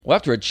Well,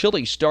 after a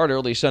chilly start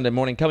early Sunday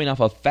morning, coming off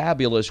a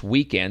fabulous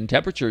weekend,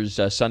 temperatures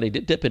Sunday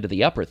did dip into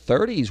the upper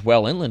 30s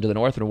well inland to the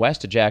north and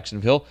west of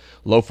Jacksonville.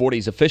 Low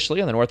 40s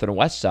officially on the north and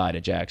west side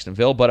of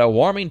Jacksonville, but a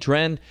warming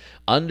trend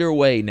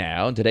underway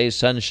now. And today's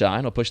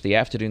sunshine will push the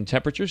afternoon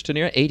temperatures to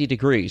near 80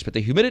 degrees, but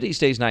the humidity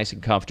stays nice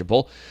and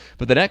comfortable.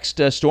 But the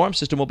next storm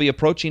system will be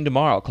approaching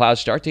tomorrow.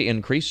 Clouds start to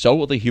increase, so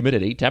will the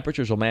humidity.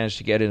 Temperatures will manage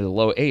to get into the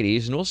low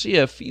 80s, and we'll see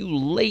a few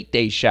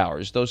late-day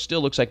showers, though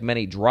still looks like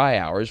many dry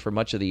hours for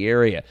much of the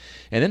area.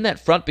 And then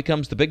that front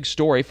becomes the big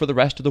story for the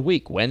rest of the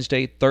week.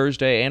 Wednesday,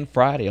 Thursday, and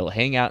Friday will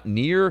hang out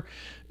near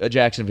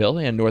Jacksonville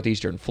and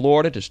northeastern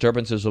Florida.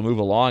 Disturbances will move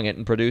along it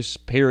and produce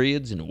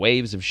periods and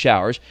waves of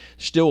showers.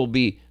 Still will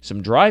be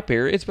some dry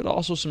periods, but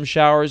also some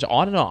showers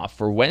on and off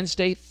for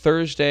Wednesday,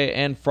 Thursday,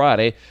 and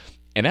Friday.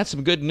 And that's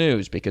some good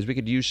news because we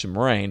could use some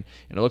rain,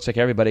 and it looks like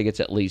everybody gets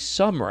at least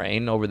some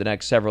rain over the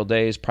next several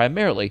days,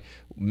 primarily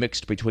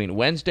mixed between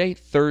Wednesday,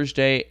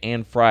 Thursday,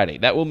 and Friday.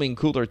 That will mean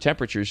cooler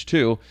temperatures,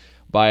 too.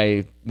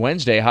 By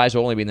Wednesday, highs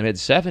will only be in the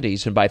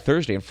mid-70s, and by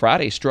Thursday and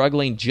Friday,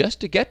 struggling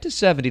just to get to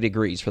 70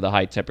 degrees for the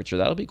high temperature.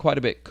 That'll be quite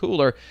a bit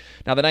cooler.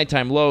 Now, the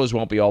nighttime lows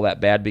won't be all that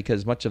bad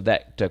because much of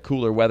that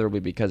cooler weather will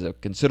be because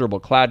of considerable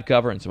cloud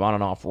cover and some on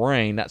and off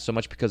rain, not so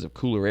much because of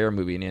cooler air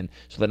moving in.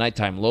 So the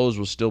nighttime lows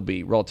will still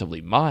be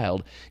relatively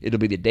mild. It'll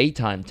be the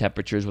daytime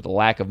temperatures with a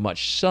lack of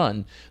much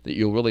sun that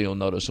you'll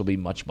notice will be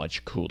much,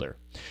 much cooler.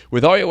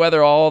 With all your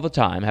weather all the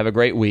time, have a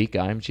great week.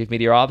 I'm Chief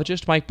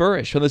Meteorologist Mike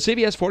Burrish from the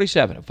CBS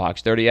 47 and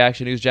Fox 30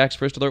 Action News Jack's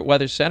First Alert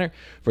Weather Center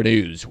for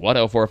News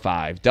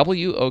 104.5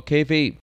 WOKV.